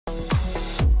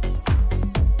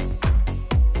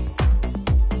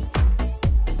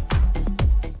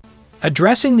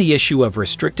Addressing the issue of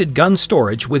restricted gun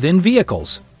storage within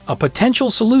vehicles, a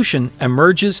potential solution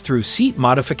emerges through seat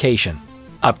modification.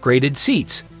 Upgraded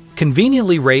seats,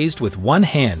 conveniently raised with one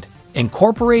hand,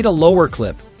 incorporate a lower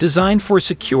clip designed for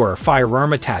secure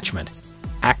firearm attachment.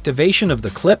 Activation of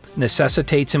the clip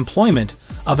necessitates employment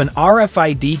of an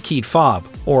RFID keyed fob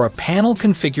or a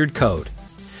panel-configured code.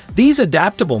 These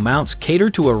adaptable mounts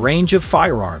cater to a range of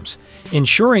firearms,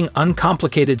 ensuring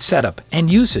uncomplicated setup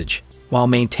and usage, while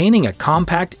maintaining a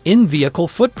compact in-vehicle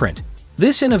footprint.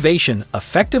 This innovation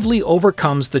effectively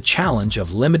overcomes the challenge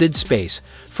of limited space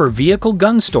for vehicle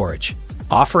gun storage,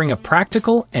 offering a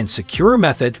practical and secure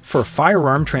method for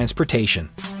firearm transportation.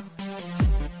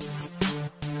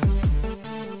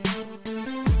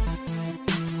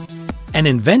 An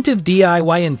inventive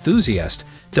DIY enthusiast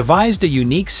devised a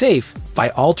unique safe by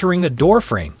altering a door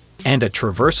frame and a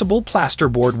traversable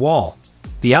plasterboard wall.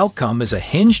 The outcome is a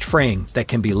hinged frame that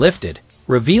can be lifted,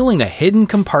 revealing a hidden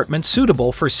compartment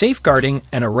suitable for safeguarding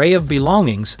an array of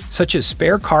belongings such as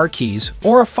spare car keys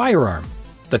or a firearm.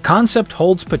 The concept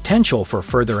holds potential for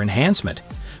further enhancement,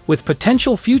 with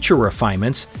potential future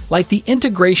refinements like the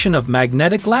integration of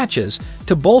magnetic latches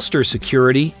to bolster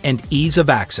security and ease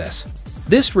of access.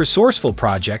 This resourceful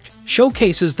project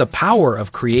showcases the power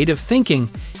of creative thinking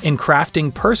in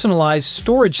crafting personalized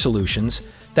storage solutions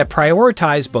that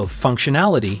prioritize both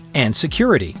functionality and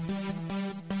security.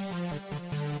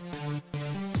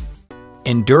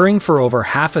 Enduring for over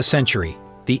half a century,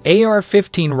 the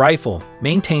AR-15 rifle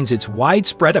maintains its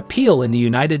widespread appeal in the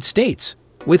United States,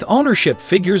 with ownership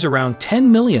figures around 10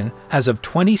 million as of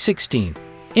 2016.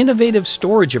 Innovative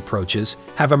storage approaches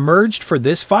have emerged for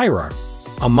this firearm.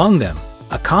 Among them,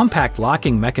 a compact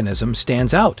locking mechanism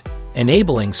stands out,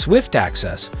 enabling swift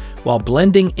access while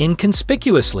blending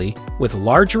inconspicuously with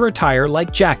larger attire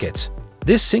like jackets.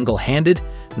 This single-handed,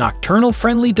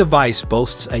 nocturnal-friendly device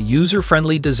boasts a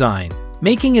user-friendly design,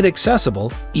 making it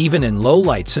accessible even in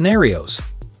low-light scenarios.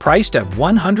 Priced at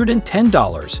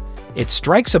 $110, it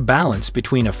strikes a balance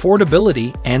between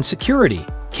affordability and security,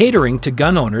 catering to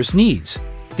gun owners' needs.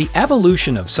 The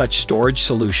evolution of such storage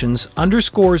solutions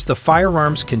underscores the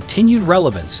firearm's continued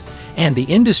relevance and the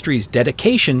industry's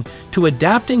dedication to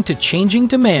adapting to changing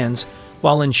demands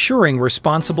while ensuring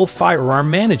responsible firearm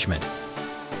management.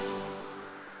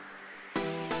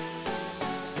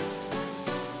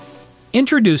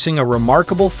 Introducing a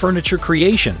remarkable furniture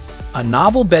creation, a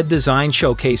novel bed design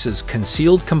showcases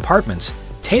concealed compartments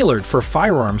tailored for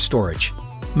firearm storage.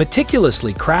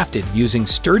 Meticulously crafted using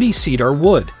sturdy cedar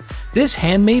wood, this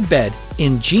handmade bed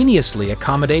ingeniously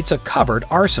accommodates a covered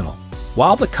arsenal.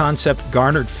 While the concept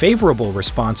garnered favorable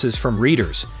responses from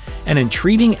readers, an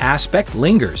intriguing aspect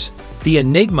lingers. The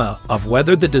enigma of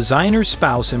whether the designer's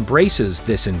spouse embraces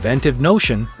this inventive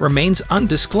notion remains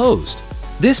undisclosed.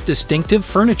 This distinctive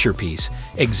furniture piece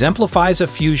exemplifies a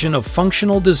fusion of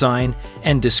functional design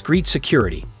and discreet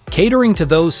security, catering to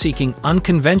those seeking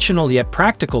unconventional yet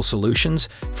practical solutions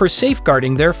for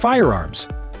safeguarding their firearms.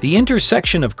 The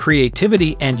intersection of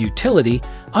creativity and utility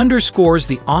underscores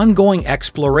the ongoing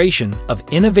exploration of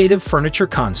innovative furniture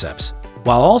concepts,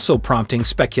 while also prompting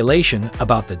speculation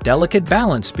about the delicate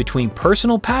balance between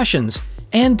personal passions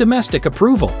and domestic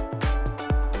approval.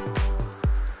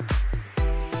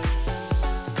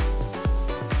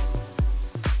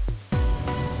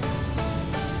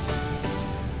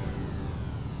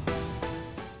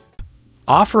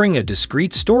 Offering a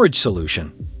discreet storage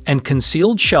solution, and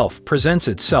concealed shelf presents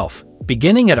itself,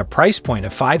 beginning at a price point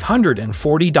of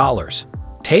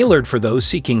 $540. Tailored for those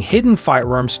seeking hidden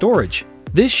firearm storage,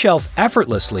 this shelf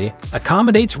effortlessly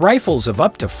accommodates rifles of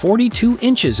up to 42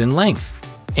 inches in length.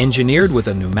 Engineered with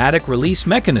a pneumatic release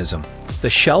mechanism, the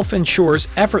shelf ensures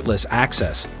effortless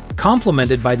access,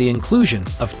 complemented by the inclusion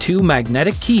of 2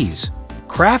 magnetic keys.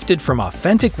 Crafted from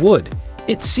authentic wood,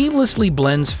 it seamlessly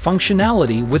blends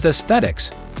functionality with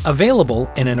aesthetics,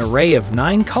 available in an array of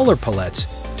 9 color palettes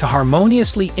to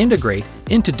harmoniously integrate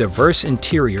into diverse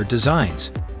interior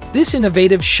designs. This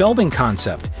innovative shelving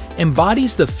concept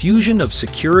embodies the fusion of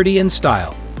security and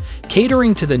style,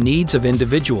 catering to the needs of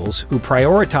individuals who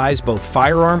prioritize both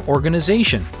firearm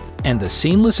organization and the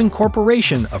seamless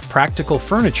incorporation of practical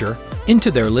furniture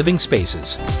into their living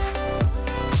spaces.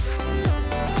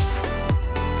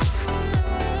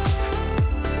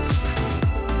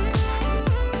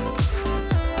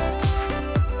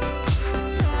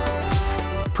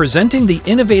 Presenting the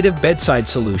innovative bedside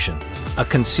solution, a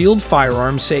concealed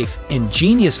firearm safe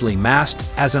ingeniously masked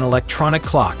as an electronic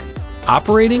clock.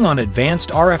 Operating on advanced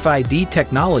RFID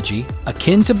technology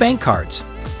akin to bank cards,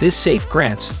 this safe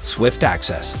grants swift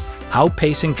access,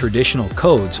 outpacing traditional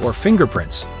codes or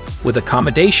fingerprints. With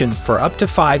accommodation for up to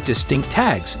 5 distinct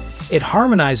tags, It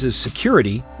harmonizes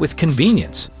security with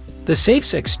convenience. The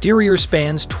safe's exterior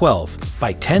spans 12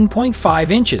 by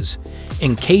 10.5 inches,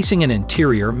 encasing an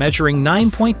interior measuring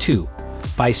 9.2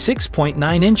 by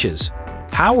 6.9 inches.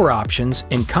 Power options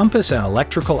encompass an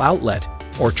electrical outlet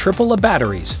or triple A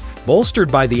batteries,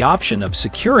 bolstered by the option of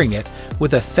securing it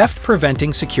with a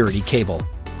theft-preventing security cable.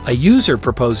 A user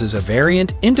proposes a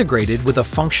variant integrated with a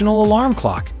functional alarm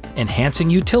clock, enhancing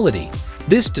utility.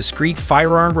 This discreet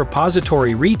firearm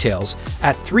repository retails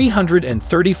at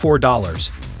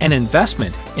 $334, an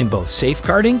investment in both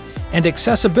safeguarding and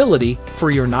accessibility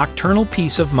for your nocturnal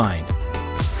peace of mind.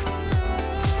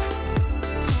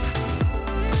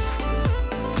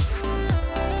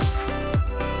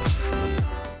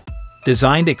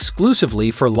 Designed exclusively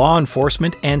for law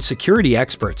enforcement and security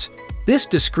experts, this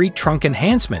discreet trunk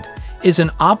enhancement is an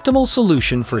optimal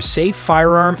solution for safe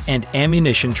firearm and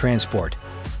ammunition transport.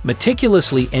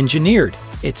 Meticulously engineered,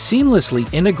 it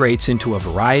seamlessly integrates into a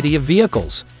variety of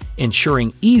vehicles,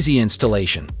 ensuring easy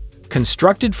installation.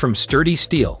 Constructed from sturdy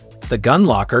steel, the gun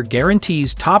locker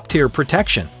guarantees top-tier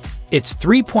protection. Its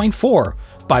 3.4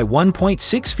 by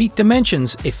 1.6 feet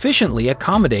dimensions efficiently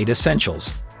accommodate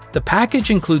essentials. The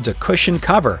package includes a cushion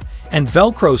cover and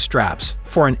Velcro straps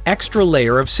for an extra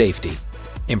layer of safety.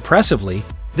 Impressively,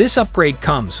 this upgrade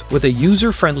comes with a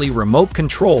user-friendly remote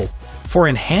control for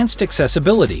enhanced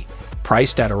accessibility.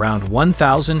 Priced at around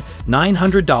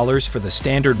 $1,900 for the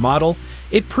standard model,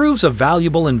 it proves a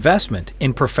valuable investment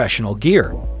in professional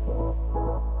gear.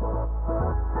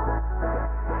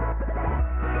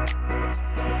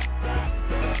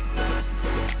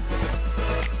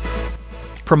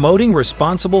 Promoting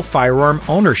responsible firearm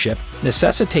ownership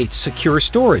necessitates secure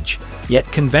storage, yet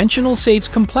conventional safe's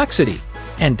complexity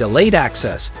and delayed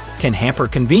access can hamper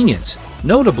convenience,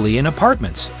 notably in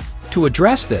apartments. To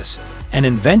address this, an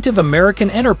inventive American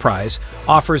enterprise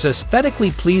offers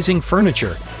aesthetically pleasing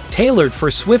furniture tailored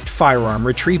for swift firearm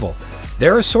retrieval.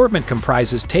 Their assortment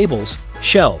comprises tables,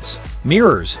 shelves,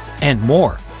 mirrors, and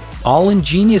more, all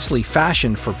ingeniously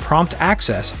fashioned for prompt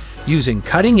access using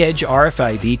cutting-edge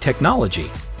RFID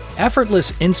technology.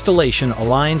 Effortless installation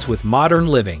aligns with modern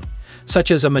living,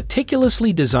 such as a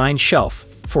meticulously designed shelf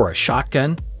for a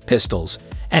shotgun, pistols,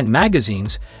 and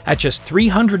magazines at just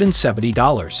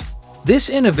 $370.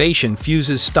 This innovation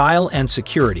fuses style and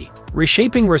security,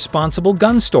 reshaping responsible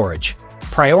gun storage.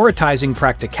 Prioritizing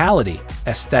practicality,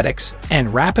 aesthetics,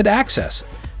 and rapid access,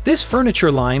 this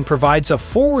furniture line provides a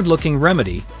forward-looking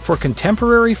remedy for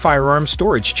contemporary firearm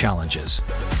storage challenges.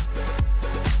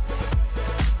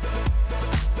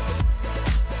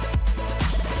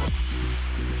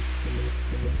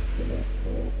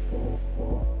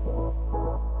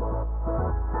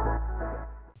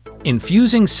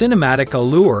 Infusing cinematic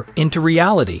allure into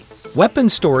reality, weapon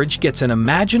storage gets an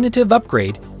imaginative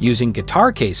upgrade using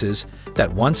guitar cases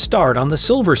that once starred on the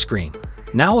silver screen,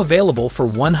 now available for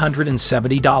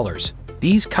 $170.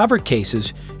 These covered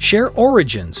cases share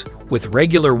origins with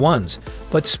regular ones,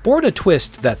 but sport a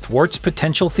twist that thwarts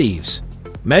potential thieves.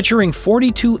 Measuring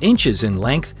 42 inches in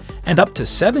length and up to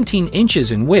 17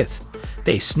 inches in width,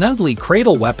 they snugly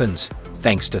cradle weapons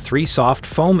thanks to 3 soft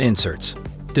foam inserts.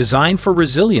 Designed for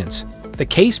resilience, the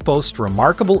case boasts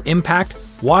remarkable impact,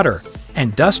 water,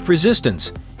 and dust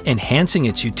resistance, enhancing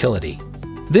its utility.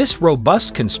 This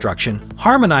robust construction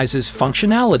harmonizes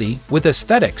functionality with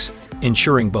aesthetics,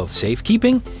 ensuring both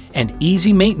safekeeping and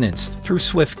easy maintenance through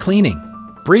swift cleaning.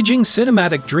 Bridging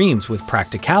cinematic dreams with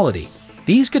practicality,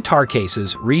 these guitar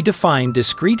cases redefine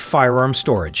discreet firearm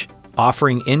storage,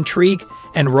 offering intrigue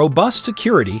and robust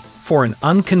security for an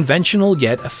unconventional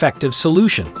yet effective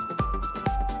solution.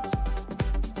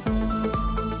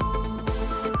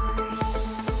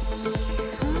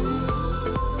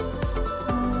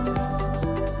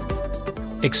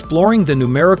 Exploring the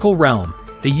numerical realm,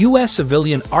 the U.S.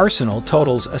 civilian arsenal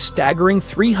totals a staggering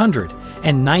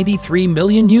 393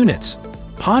 million units.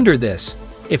 Ponder this: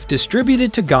 if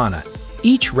distributed to Ghana,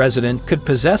 each resident could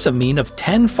possess a mean of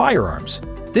 10 firearms.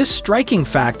 This striking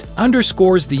fact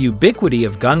underscores the ubiquity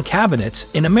of gun cabinets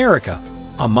in America.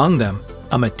 Among them,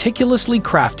 a meticulously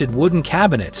crafted wooden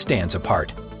cabinet stands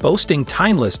apart, boasting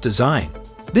timeless design.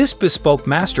 This bespoke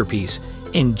masterpiece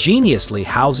ingeniously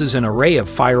houses an array of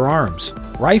firearms,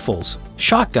 rifles,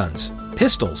 shotguns,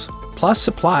 pistols, plus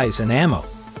supplies and ammo.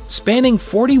 Spanning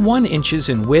 41 inches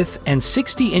in width and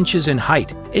 60 inches in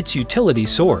height, its utility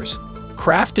soars.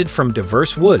 Crafted from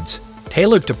diverse woods,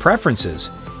 tailored to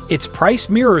preferences, its price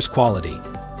mirrors quality.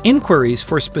 Inquiries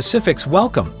for specifics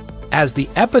welcome. As the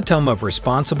epitome of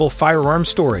responsible firearm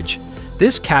storage,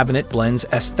 this cabinet blends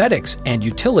aesthetics and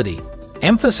utility,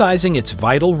 emphasizing its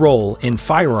vital role in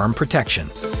firearm protection.